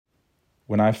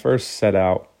when I first set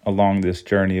out along this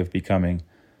journey of becoming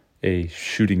a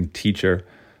shooting teacher,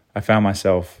 I found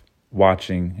myself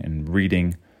watching and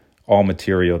reading all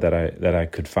material that I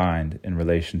could find in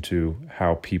relation to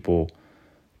how people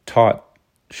taught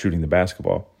shooting the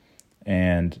basketball.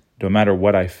 And no matter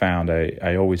what I found,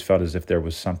 I always felt as if there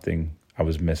was something I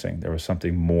was missing. There was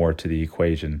something more to the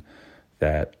equation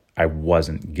that I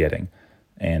wasn't getting.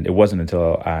 And it wasn't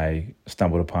until I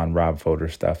stumbled upon Rob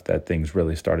Fodor's stuff that things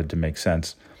really started to make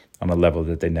sense on a level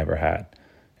that they never had.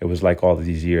 It was like all of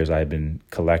these years I had been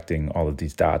collecting all of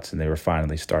these dots, and they were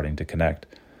finally starting to connect.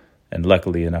 And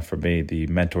luckily enough for me, the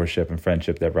mentorship and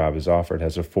friendship that Rob has offered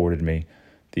has afforded me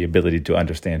the ability to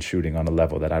understand shooting on a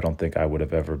level that I don't think I would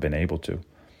have ever been able to.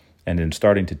 And in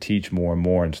starting to teach more and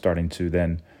more and starting to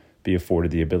then be afforded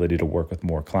the ability to work with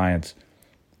more clients,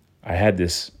 I had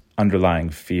this underlying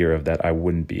fear of that I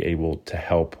wouldn't be able to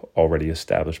help already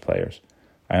established players.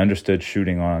 I understood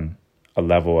shooting on a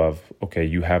level of, okay,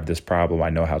 you have this problem, I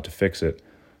know how to fix it,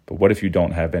 but what if you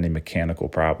don't have any mechanical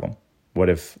problem? What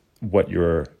if what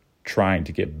you're trying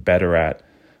to get better at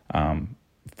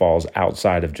falls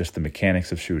outside of just the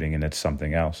mechanics of shooting and it's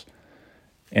something else?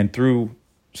 And through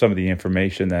some of the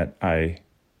information that I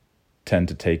tend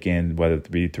to take in, whether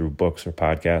it be through books or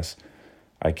podcasts,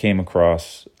 I came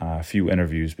across a few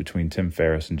interviews between Tim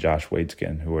Ferriss and Josh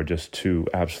Waitzkin, who are just two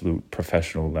absolute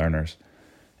professional learners.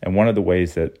 And one of the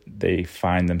ways that they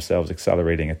find themselves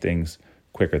accelerating at things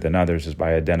quicker than others is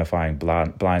by identifying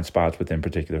blind spots within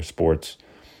particular sports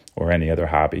or any other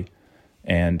hobby.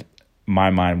 And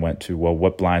my mind went to, well,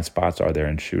 what blind spots are there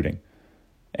in shooting?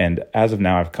 And as of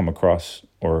now, I've come across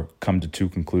or come to two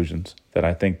conclusions that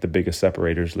I think the biggest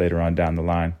separators later on down the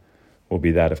line will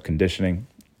be that of conditioning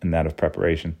and that of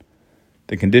preparation.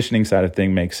 The conditioning side of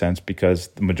things makes sense because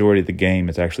the majority of the game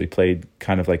is actually played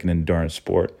kind of like an endurance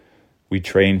sport. We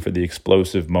train for the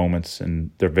explosive moments, and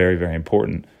they're very, very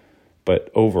important. But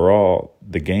overall,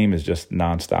 the game is just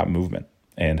nonstop movement.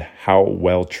 And how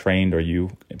well trained are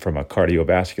you from a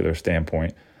cardiovascular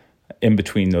standpoint in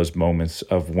between those moments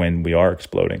of when we are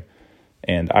exploding?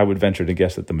 And I would venture to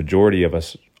guess that the majority of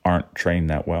us aren't trained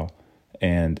that well.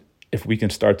 And if we can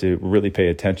start to really pay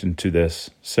attention to this,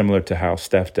 similar to how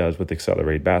Steph does with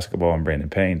Accelerate Basketball and Brandon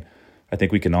Payne, I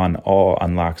think we can all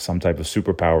unlock some type of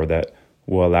superpower that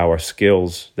will allow our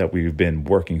skills that we've been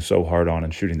working so hard on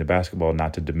in shooting the basketball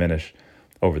not to diminish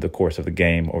over the course of a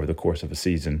game, over the course of a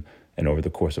season, and over the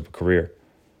course of a career.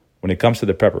 When it comes to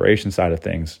the preparation side of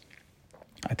things,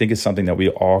 I think it's something that we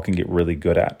all can get really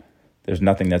good at. There's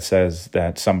nothing that says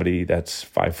that somebody that's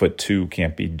 5'2"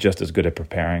 can't be just as good at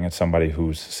preparing as somebody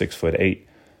who's 6'8".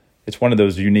 It's one of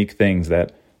those unique things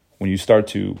that when you start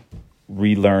to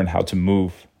relearn how to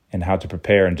move and how to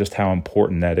prepare and just how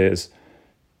important that is,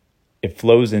 it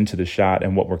flows into the shot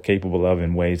and what we're capable of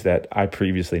in ways that I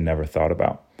previously never thought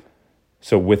about.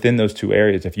 So within those two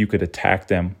areas, if you could attack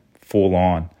them full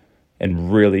on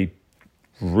and really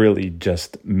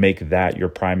just make that your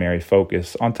primary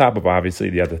focus, on top of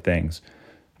obviously the other things,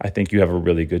 I think you have a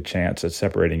really good chance at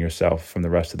separating yourself from the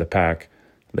rest of the pack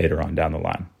later on down the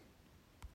line.